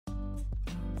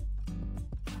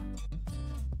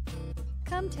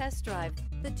Come test drive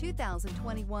the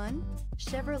 2021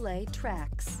 Chevrolet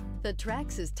Trax. The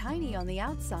Trax is tiny on the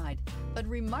outside, but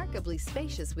remarkably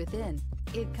spacious within.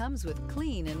 It comes with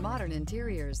clean and modern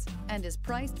interiors and is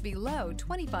priced below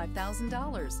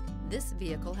 $25,000. This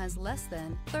vehicle has less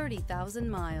than 30,000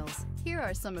 miles. Here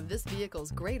are some of this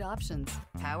vehicle's great options: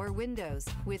 power windows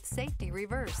with safety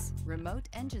reverse, remote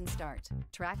engine start,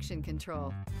 traction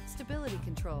control, stability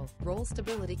control, roll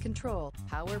stability control,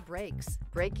 power brakes,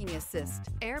 braking assist,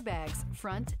 airbags,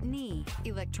 front knee,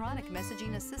 electronic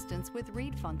messaging assistance with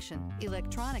read function,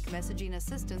 electronic messaging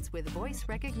assistance with voice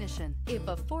recognition. If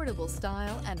affordable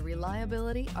style and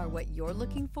reliability are what you're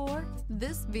looking for,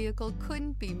 this vehicle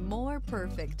couldn't be more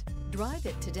perfect. Drive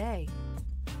it today.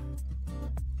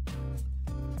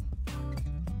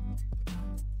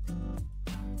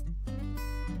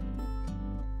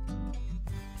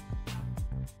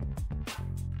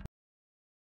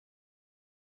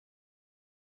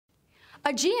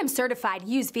 A GM certified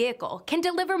used vehicle can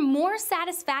deliver more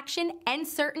satisfaction and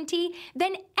certainty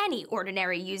than any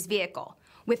ordinary used vehicle.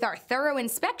 With our thorough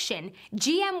inspection,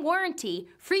 GM warranty,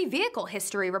 free vehicle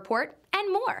history report,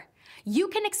 and more. You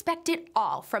can expect it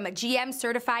all from a GM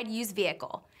certified used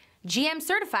vehicle. GM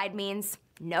certified means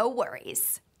no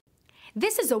worries.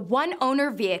 This is a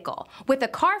one-owner vehicle with a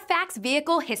Carfax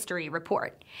vehicle history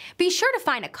report. Be sure to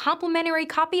find a complimentary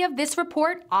copy of this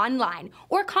report online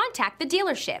or contact the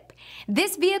dealership.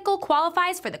 This vehicle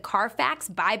qualifies for the Carfax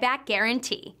buyback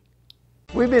guarantee.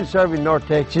 We've been serving North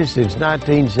Texas since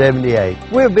 1978.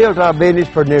 We've built our business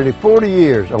for nearly 40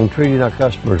 years on treating our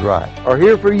customers right. Are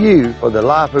here for you for the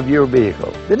life of your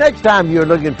vehicle. The next time you're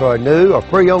looking for a new or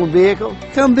pre-owned vehicle,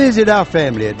 come visit our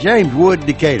family at James Wood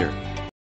Decatur.